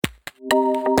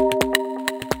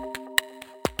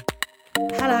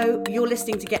Hello, you're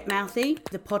listening to Get Mouthy,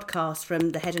 the podcast from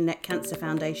the Head and Neck Cancer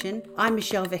Foundation. I'm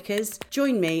Michelle Vickers.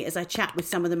 Join me as I chat with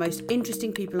some of the most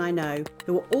interesting people I know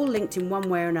who are all linked in one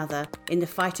way or another in the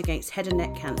fight against head and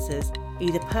neck cancers,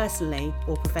 either personally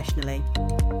or professionally.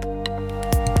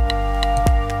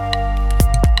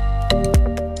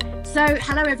 So,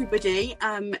 hello everybody.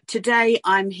 Today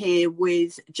I'm here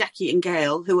with Jackie and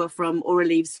Gail, who are from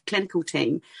Oralieve's clinical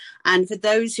team. And for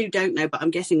those who don't know, but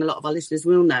I'm guessing a lot of our listeners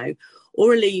will know,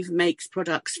 Oralieve makes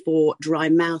products for dry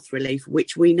mouth relief,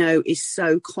 which we know is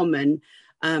so common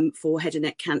for head and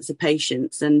neck cancer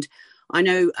patients. And I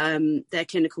know their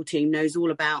clinical team knows all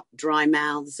about dry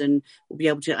mouths and will be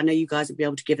able to, I know you guys will be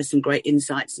able to give us some great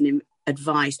insights and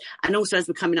advice. And also as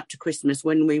we're coming up to Christmas,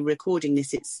 when we're recording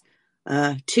this, it's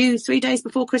 2-3 days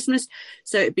before Christmas,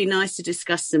 so it'd be nice to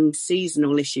discuss some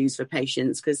seasonal issues for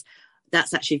patients, because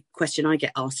that's actually a question I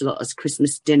get asked a lot as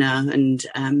Christmas dinner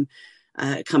and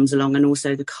comes along, and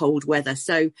also the cold weather.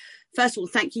 So first of all,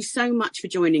 thank you so much for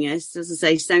joining us, as I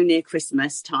say, so near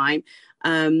Christmas time,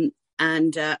 and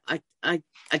I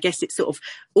guess it's sort of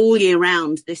all year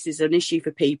round this is an issue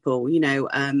for people, you know,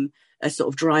 a sort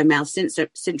of dry mouth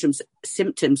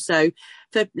symptoms. So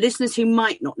for listeners who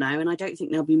might not know, and I don't think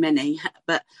there'll be many,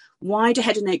 but why do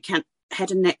head and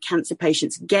neck cancer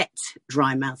patients get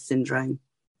dry mouth syndrome?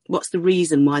 What's the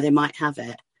reason why they might have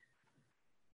it?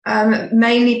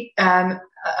 Mainly, a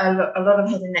lot of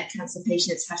head and neck cancer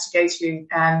patients have to go through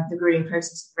the grueling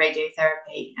process of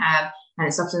radiotherapy, and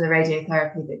it's often the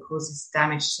radiotherapy that causes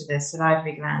damage to the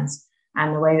salivary glands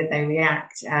and the way that they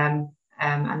react.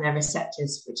 And their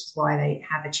receptors, which is why they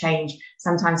have a change.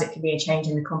 Sometimes it can be a change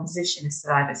in the composition of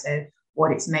saliva, so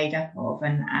what it's made up of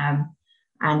and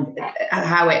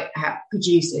how it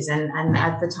produces. And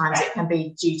at the times it can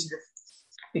be due to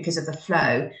because of the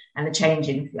flow and the change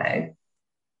in flow.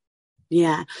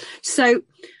 Yeah. So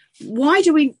why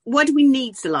do we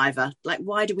need saliva? Like,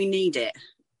 why do we need it?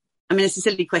 I mean, it's a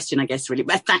silly question, I guess, really.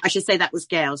 But I should say that was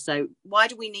Gail. So why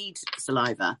do we need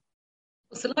saliva?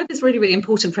 Well, saliva is really, really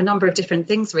important for a number of different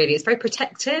things, really. It's very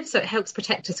protective, so it helps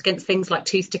protect us against things like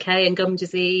tooth decay and gum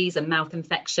disease and mouth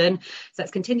infection. So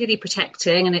it's continually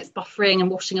protecting, and it's buffering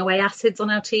and washing away acids on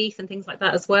our teeth and things like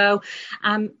that as well.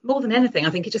 More than anything, I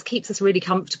think it just keeps us really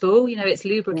comfortable. You know, it's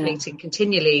lubricating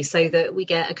continually so that we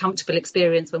get a comfortable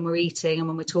experience when we're eating and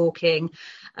when we're talking.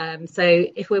 So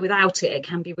if we're without it, it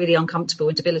can be really uncomfortable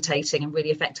and debilitating and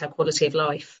really affect our quality of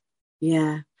life.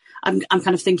 Yeah. I'm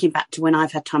kind of thinking back to when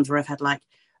I've had times where I've had like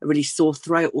a really sore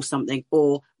throat or something,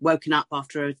 or woken up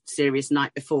after a serious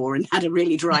night before and had a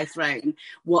really dry throat, and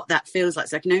what that feels like.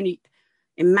 So I can only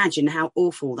imagine how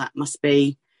awful that must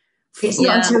be. It's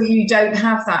not until you don't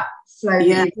have that flow that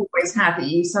you've always had that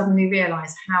you suddenly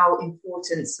realise how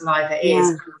important saliva is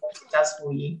and what it does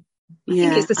for you. I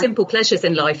think it's the simple pleasures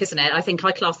in life, isn't it? I think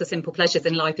I class the simple pleasures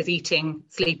in life as eating,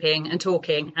 sleeping and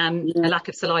talking, and a lack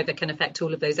of saliva can affect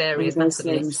all of those areas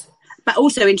massively. But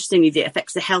also, interestingly, it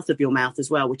affects the health of your mouth as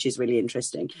well, which is really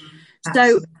interesting.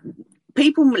 So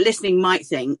people listening might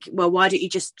think, well, why don't you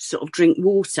just sort of drink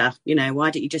water? You know,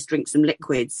 why don't you just drink some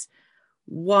liquids?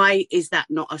 Why is that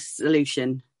not a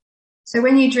solution? So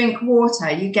when you drink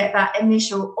water, you get that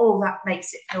initial, that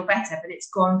makes it feel better, but it's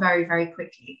gone very, very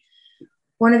quickly.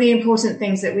 One of the important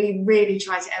things that we really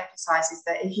try to emphasise is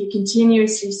that if you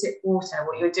continuously sip water,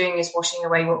 what you're doing is washing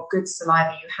away what good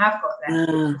saliva you have got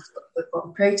there. We've got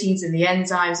the proteins and the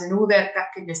enzymes and all that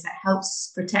goodness that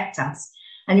helps protect us.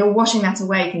 And you're washing that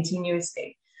away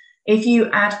continuously. If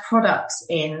you add products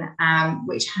in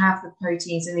which have the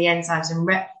proteins and the enzymes and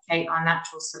replicate our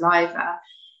natural saliva,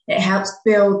 it helps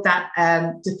build that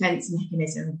defence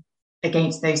mechanism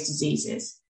against those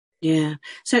diseases. Yeah.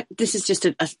 So this is just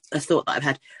a thought that I've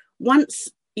had. Once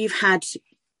you've had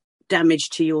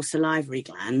damage to your salivary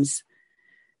glands,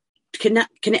 can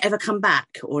it ever come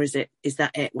back, or is that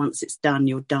it? Once it's done,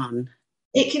 you're done?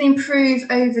 It can improve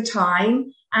over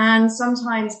time, and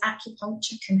sometimes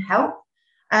acupuncture can help.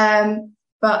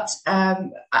 But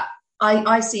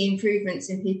I see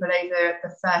improvements in people over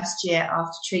the first year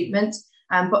after treatment,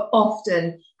 but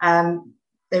often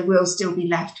they will still be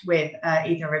left with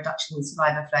either a reduction in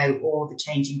saliva flow or the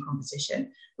change in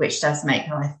composition, which does make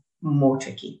life more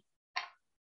tricky.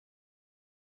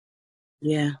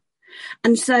 Yeah.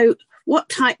 And so what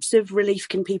types of relief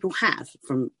can people have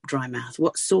from dry mouth?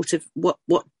 What sort of,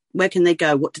 where can they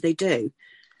go? What do they do?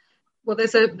 Well,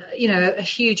 there's a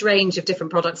huge range of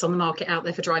different products on the market out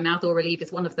there for dry mouth. Oralieve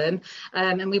is one of them,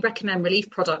 and we recommend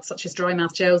relief products such as dry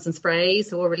mouth gels and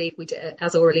sprays. Oralieve,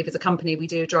 as Oralieve as a company, we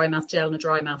do a dry mouth gel and a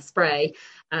dry mouth spray.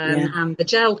 And the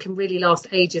gel can really last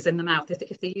ages in the mouth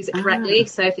if they use it correctly.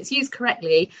 So if it's used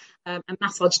correctly and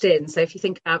massaged in, so if you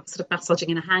think about sort of massaging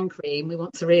in a hand cream, we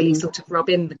want to really sort of rub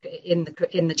in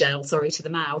the gel, to the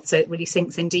mouth, so it really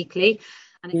sinks in deeply.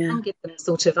 And it can give them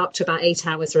sort of up to about 8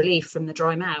 hours relief from the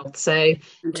dry mouth. So,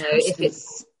 if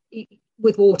it's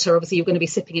with water, obviously you're going to be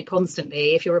sipping it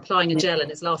constantly. If you're applying a gel and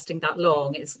it's lasting that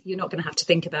long, you're not going to have to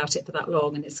think about it for that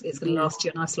long, and it's going to last you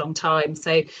a nice long time.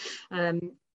 So,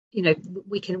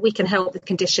 we can help the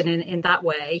condition in that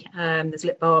way. There's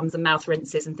lip balms and mouth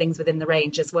rinses and things within the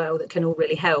range as well that can all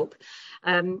really help.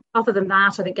 Other than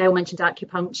that, I think Gail mentioned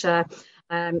acupuncture.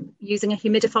 Using a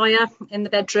humidifier in the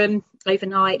bedroom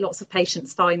overnight. Lots of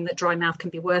patients find that dry mouth can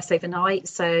be worse overnight,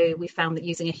 so we found that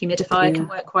using a humidifier can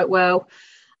work quite well.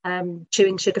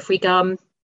 Chewing sugar-free gum,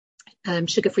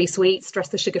 sugar-free sweets, stress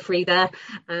the sugar-free there,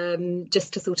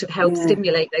 just to sort of help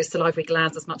stimulate those salivary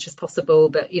glands as much as possible.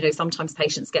 But sometimes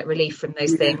patients get relief from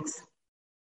those things.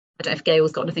 I don't know if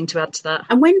Gail's got anything to add to that.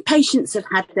 And when patients have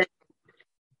had their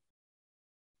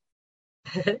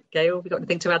Gail, have you got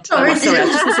anything to add to that? Sorry, I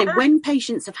was just going to say, when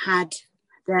patients have had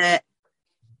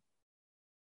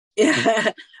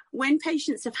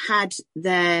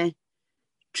their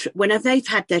whenever they've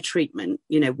had their treatment,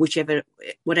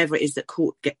 whatever it is that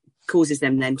causes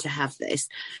them then to have this,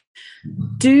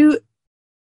 do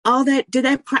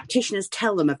their practitioners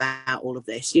tell them about all of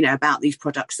this, about these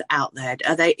products that are out there?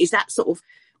 Is that sort of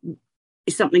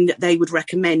is something that they would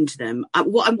recommend to them?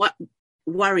 What I'm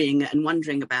worrying and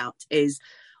wondering about is,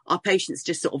 are patients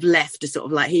just sort of left to sort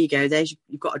of like, here you go,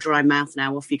 you've got a dry mouth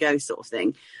now, off you go, sort of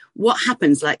thing? What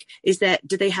happens? Like,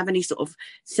 do they have any sort of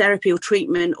therapy or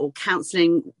treatment or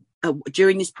counselling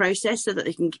during this process so that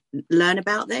they can learn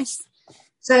about this?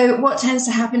 So what tends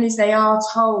to happen is they are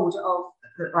told of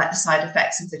the side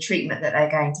effects of the treatment that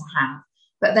they're going to have,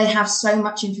 but they have so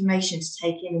much information to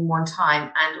take in one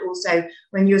time. And also,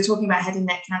 when you're talking about head and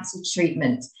neck cancer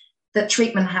treatment, that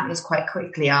treatment happens quite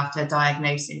quickly after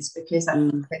diagnosis, because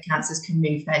the cancers can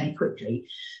move fairly quickly.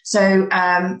 So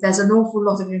there's an awful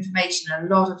lot of information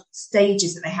and a lot of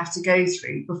stages that they have to go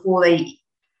through before they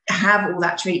have all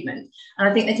that treatment. And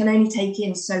I think they can only take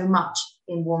in so much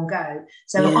in one go.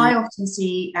 So I often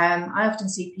see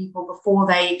people before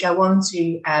they go on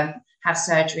to have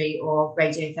surgery or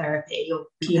radiotherapy or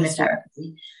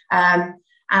chemotherapy, and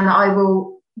I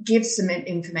will give some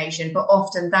information, but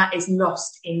often that is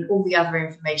lost in all the other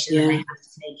information that they have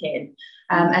to take in.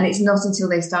 And it's not until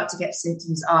they start to get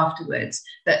symptoms afterwards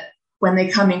that when they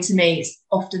come into me, it's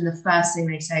often the first thing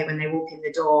they say when they walk in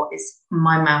the door is,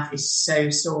 my mouth is so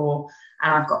sore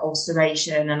and I've got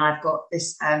ulceration and I've got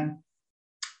this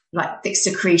like thick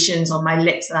secretions on my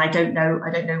lips and I don't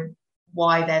know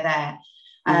why they're there.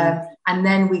 And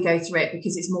then we go through it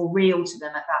because it's more real to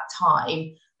them at that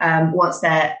time. Once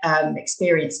they're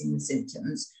experiencing the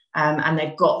symptoms and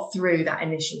they've got through that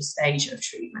initial stage of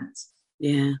treatment.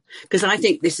 Yeah, because I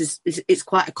think it's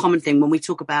quite a common thing when we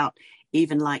talk about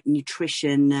even like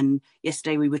nutrition. And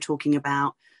yesterday we were talking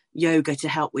about yoga to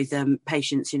help with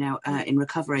patients, in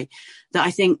recovery, that I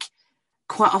think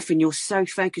quite often you're so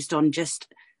focused on just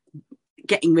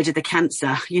getting rid of the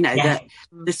cancer,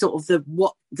 the sort of the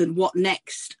what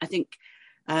next. I think,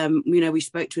 we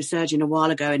spoke to a surgeon a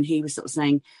while ago and he was sort of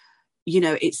saying,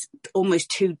 it's almost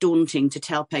too daunting to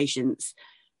tell patients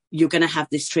you're going to have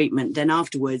this treatment, then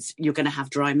afterwards you're going to have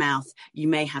dry mouth, you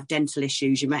may have dental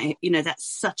issues, you may, that's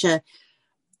such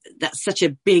a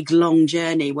big long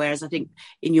journey. Whereas I think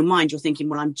in your mind you're thinking,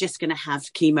 well, I'm just going to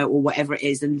have chemo or whatever it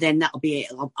is, and then that'll be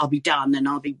it. I'll be done and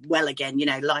I'll be well again.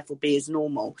 Life will be as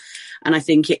normal. And I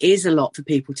think it is a lot for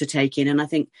people to take in. And I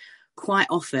think quite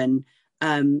often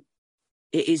it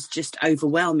is just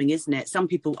overwhelming, isn't it? Some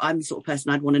people, I'm the sort of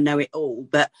person I'd want to know it all,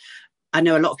 but I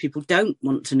know a lot of people don't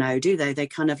want to know, do they? They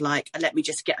kind of like, let me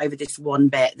just get over this one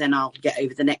bit, then I'll get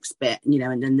over the next bit,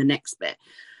 and then the next bit.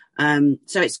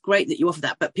 So it's great that you offer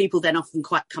that, but people then often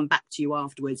quite come back to you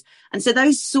afterwards. And so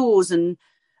those sores and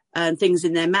things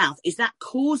in their mouth, is that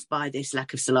caused by this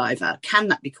lack of saliva? Can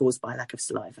that be caused by lack of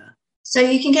saliva? So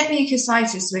you can get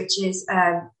mucositis, which is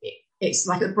it's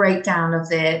like a breakdown of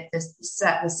the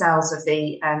cells of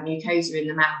the mucosa in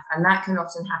the mouth, and that can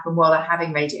often happen while they're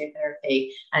having radiotherapy,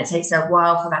 and it takes a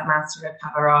while for that mouth to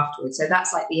recover afterwards. So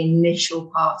that's like the initial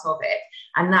part of it,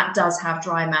 and that does have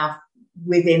dry mouth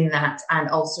within that and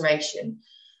ulceration.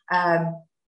 But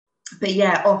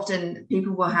yeah, often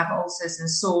people will have ulcers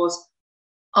and sores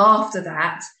after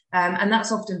that, and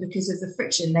that's often because of the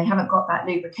friction. They haven't got that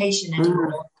lubrication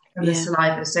anymore from the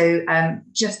saliva. So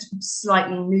just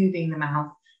slightly moving the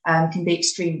mouth can be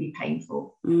extremely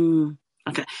painful.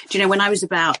 Okay. Do you know, when I was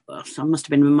I must have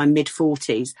been in my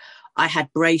mid-40s, I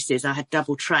had braces, I had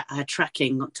I had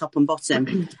tracking top and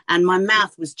bottom, and my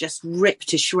mouth was just ripped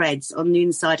to shreds on the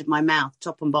inside of my mouth.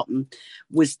 Top and bottom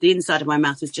the inside of my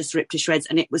mouth was just ripped to shreds,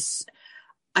 and it was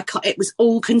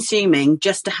all consuming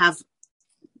just to have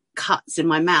cuts in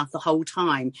my mouth the whole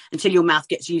time, until your mouth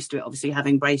gets used to it, obviously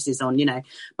having braces on,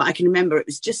 but I can remember it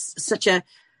was just such a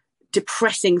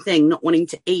depressing thing, not wanting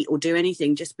to eat or do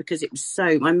anything, just because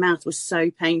my mouth was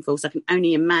so painful. So I can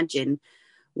only imagine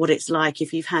what it's like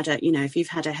if you've had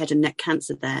a head and neck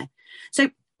cancer there. So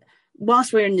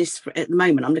whilst we're in this at the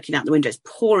moment, I'm looking out the window, it's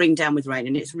pouring down with rain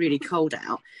and it's really cold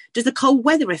out. Does the cold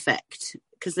weather affect,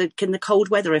 can the cold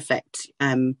weather affect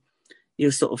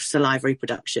your sort of salivary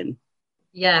production?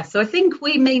 Yeah, so I think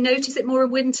we may notice it more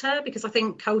in winter, because I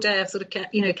think cold air sort of,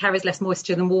 carries less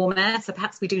moisture than warm air. So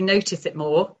perhaps we do notice it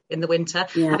more in the winter.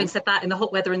 Yeah. Having said that, in the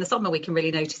hot weather in the summer, we can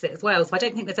really notice it as well. So I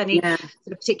don't think there's any sort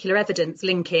of particular evidence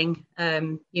linking,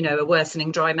 a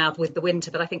worsening dry mouth with the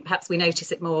winter. But I think perhaps we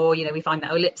notice it more. We find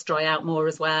that our lips dry out more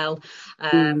as well.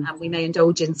 And we may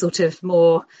indulge in sort of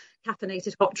more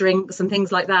caffeinated hot drinks and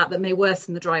things like that may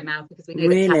worsen the dry mouth, because we know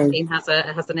that caffeine has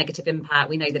a negative impact.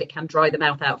 We know that it can dry the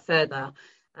mouth out further.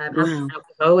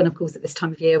 Alcohol, and of course at this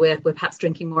time of year we're perhaps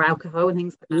drinking more alcohol and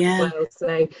things like that as well.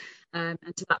 So and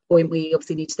to that point, we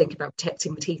obviously need to think about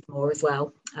protecting the teeth more as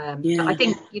well. I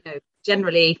think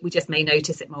generally we just may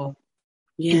notice it more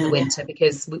in the winter,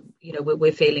 because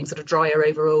we're feeling sort of drier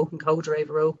overall and colder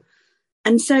overall.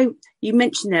 And so you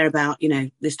mentioned there about,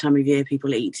 this time of year,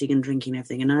 people eating and drinking and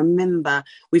everything. And I remember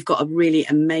we've got a really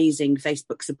amazing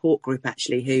Facebook support group,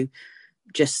 actually, who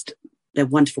they're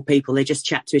wonderful people. They just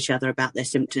chat to each other about their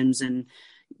symptoms and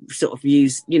sort of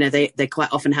use, they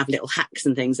quite often have little hacks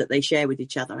and things that they share with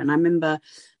each other. And I remember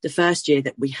the first year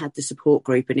that we had the support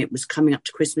group, and it was coming up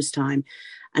to Christmas time,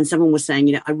 and someone was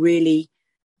saying, I really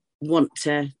want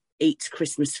to eat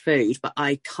Christmas food, but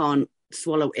I can't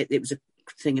swallow it. It was a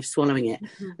thing of swallowing it,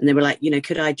 and they were like,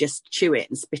 could I just chew it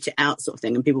and spit it out, sort of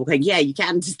thing? And people were going, yeah, you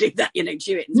can just do that,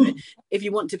 chew it and spit if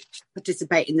you want to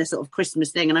participate in the sort of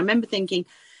Christmas thing. And I remember thinking,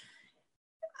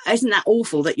 isn't that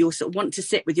awful that you sort of want to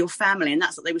sit with your family? And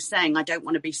that's what they were saying. I don't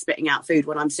want to be spitting out food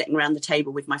when I'm sitting around the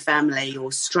table with my family,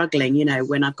 or struggling,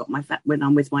 when I've got when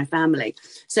I'm with my family.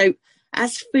 So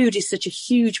as food is such a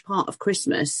huge part of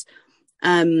Christmas,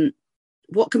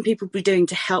 what can people be doing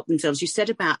to help themselves? You said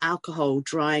about alcohol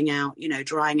drying out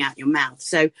your mouth.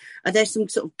 So are there some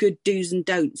sort of good do's and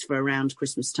don'ts for around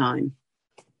Christmas time?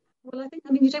 Well,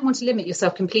 you don't want to limit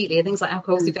yourself completely. And things like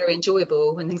alcohol is very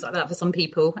enjoyable and things like that for some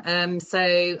people. I don't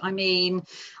know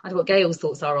what Gail's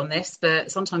thoughts are on this,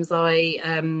 but sometimes I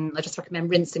just recommend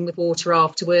rinsing with water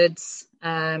afterwards.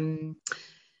 Just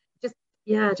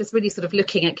really sort of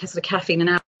looking at sort of caffeine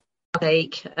and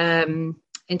intake. In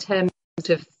terms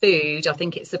of food, I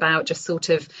think it's about just sort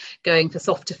of going for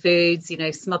softer foods,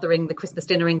 smothering the Christmas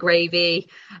dinner in gravy,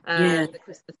 the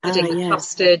Christmas pudding with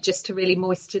custard, just to really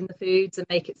moisten the foods and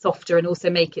make it softer, and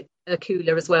also make it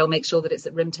cooler as well. Make sure that it's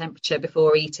at room temperature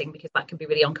before eating, because that can be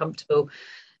really uncomfortable.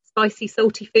 Spicy,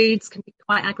 salty foods can be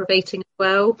quite aggravating as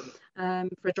well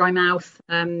for a dry mouth.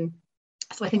 So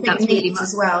I think that's really much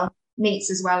as well.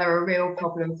 Meats as well are a real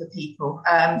problem for people.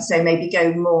 So maybe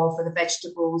go more for the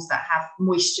vegetables that have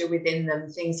moisture within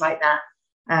them, things like that.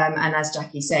 And as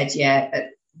Jackie said,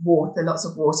 water, lots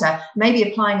of water. Maybe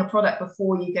applying a product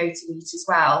before you go to eat as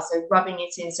well. So rubbing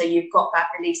it in, so you've got that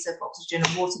release of oxygen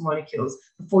and water molecules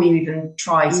before you even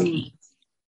try to eat.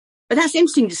 But that's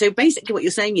interesting. So basically what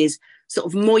you're saying is sort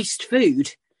of moist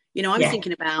food. I was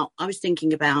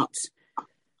thinking about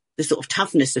the sort of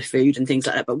toughness of food and things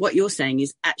like that, but what you're saying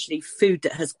is actually food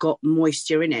that has got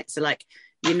moisture in it. So like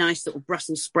your nice sort of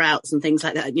Brussels sprouts and things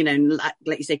like that,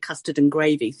 like you say, custard and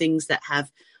gravy, things that have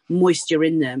moisture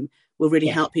in them will really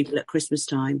help people at Christmas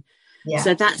time.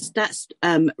 So that's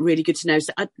really good to know.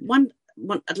 So I'd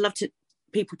love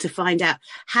people to find out,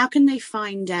 how can they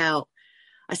find out?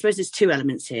 I suppose there's two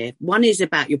elements here. One is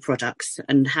about your products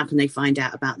and how can they find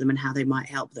out about them and how they might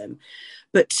help them.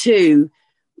 But two,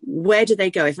 where do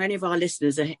they go? If any of our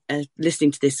listeners are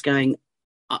listening to this going,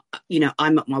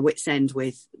 I'm at my wit's end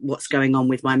with what's going on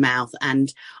with my mouth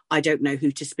and I don't know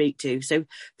who to speak to. So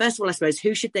first of all, I suppose,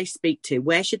 who should they speak to?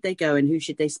 Where should they go and who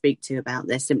should they speak to about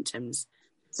their symptoms?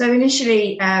 So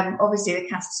initially, obviously the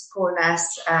cancer support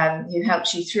nurse who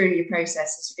helps you through your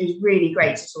process is really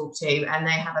great to talk to, and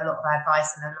they have a lot of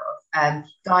advice and a lot of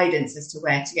guidance as to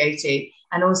where to go to.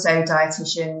 And also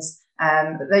dietitians.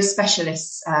 Those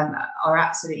specialists are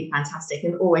absolutely fantastic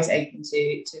and always open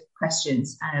to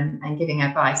questions and giving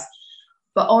advice.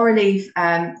 But Oralieve,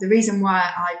 the reason why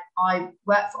I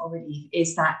work for Oralieve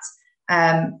is that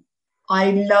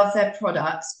I love their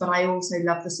products, but I also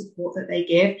love the support that they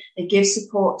give. They give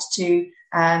support to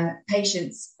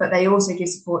patients, but they also give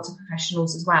support to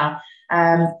professionals as well.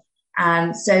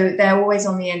 And so they're always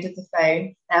on the end of the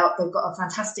phone. They've got a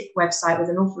fantastic website with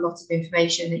an awful lot of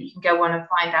information that you can go on and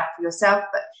find out for yourself,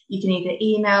 but you can either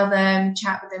email them,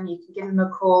 chat with them, you can give them a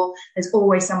call. There's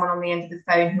always someone on the end of the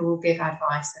phone who will give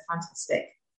advice. They're fantastic.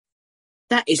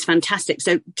 That is fantastic.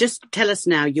 So just tell us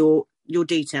now your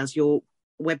details, your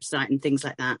website and things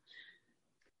like that.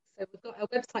 So we've got our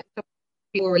website,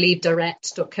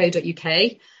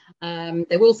 oralievedirect.co.uk.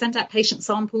 They will send out patient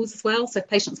samples as well. So if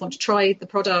patients want to try the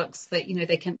products, that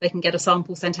they can get a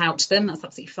sample sent out to them. That's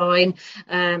absolutely fine.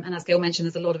 And as Gail mentioned,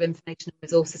 there's a lot of information and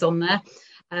resources on there.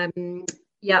 So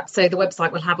the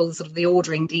website will have all the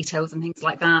ordering details and things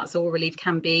like that. So Oralieve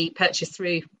can be purchased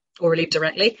through Oralieve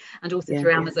directly and also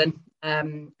through Amazon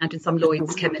and in some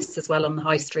Lloyd's chemists as well on the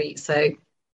high street. So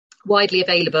widely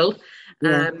available.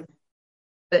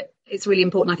 But it's really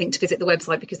important, I think, to visit the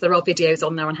website because there are videos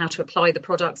on there on how to apply the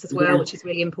products as well, which is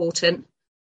really important.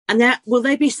 And will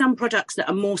there be some products that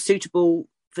are more suitable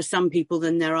for some people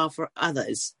than there are for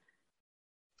others?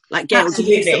 Like Gail,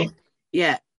 absolutely.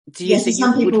 Do you think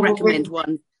you would recommend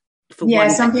one for one? Yeah,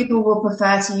 some people will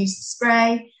prefer to use the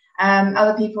spray.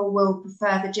 Other people will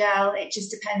prefer the gel. It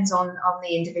just depends on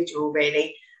the individual,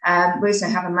 really. We also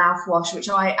have a mouthwash, which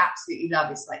I absolutely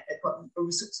love. It's like they've got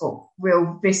a sort of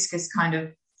real viscous kind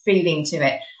of feeling to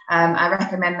it. I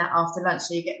recommend that after lunch,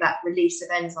 so you get that release of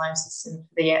enzyme system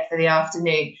for the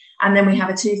afternoon. And then we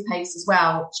have a toothpaste as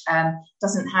well, which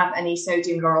doesn't have any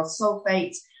sodium lauryl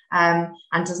sulfate.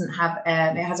 And doesn't have,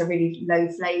 it has a really low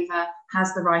flavour,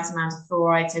 has the right amount of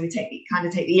fluoride. So we take the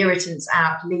irritants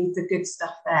out, leave the good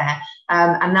stuff there.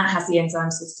 And that has the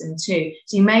enzyme system too.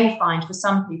 So you may find for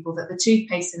some people that the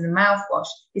toothpaste and the mouthwash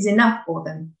is enough for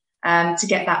them to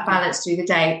get that balance through the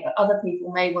day. But other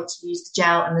people may want to use the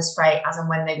gel and the spray as and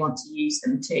when they want to use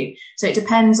them too. So it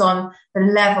depends on the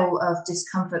level of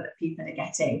discomfort that people are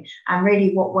getting and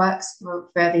really what works for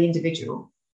the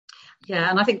individual.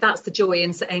 Yeah, and I think that's the joy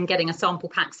in getting a sample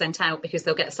pack sent out, because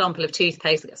they'll get a sample of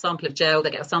toothpaste, they'll get a sample of gel,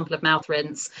 they'll get a sample of mouth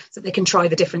rinse, so they can try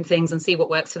the different things and see what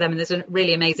works for them. And there's a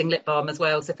really amazing lip balm as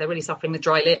well. So if they're really suffering with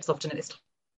dry lips, often at this time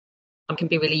can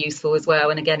be really useful as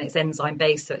well. And again, it's enzyme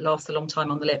based, so it lasts a long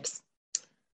time on the lips.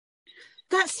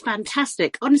 That's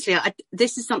fantastic. Honestly,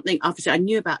 this is something, obviously, I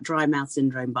knew about dry mouth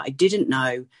syndrome, but I didn't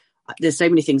know, there's so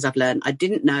many things I've learned. I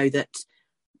didn't know that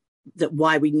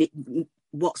why we need,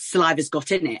 what saliva's got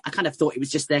in it. I kind of thought it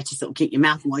was just there to sort of keep your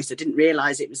mouth moist. I didn't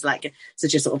realise it was like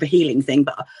such a sort of a healing thing.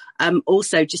 But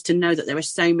also just to know that there are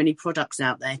so many products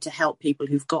out there to help people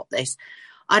who've got this.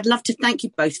 I'd love to thank you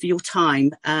both for your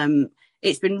time.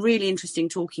 It's been really interesting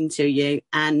talking to you,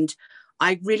 and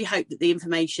I really hope that the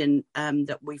information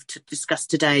that we've discussed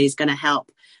today is going to help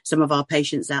some of our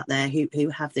patients out there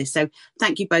who have this. So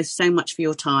thank you both so much for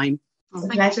your time. Well,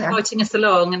 thank you for inviting us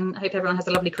along, and hope everyone has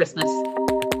a lovely Christmas.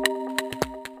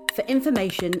 For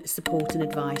information, support and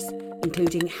advice,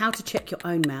 including how to check your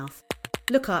own mouth,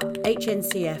 look up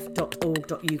hncf.org.uk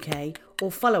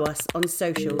or follow us on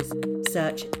socials.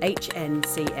 Search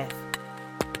HNCF.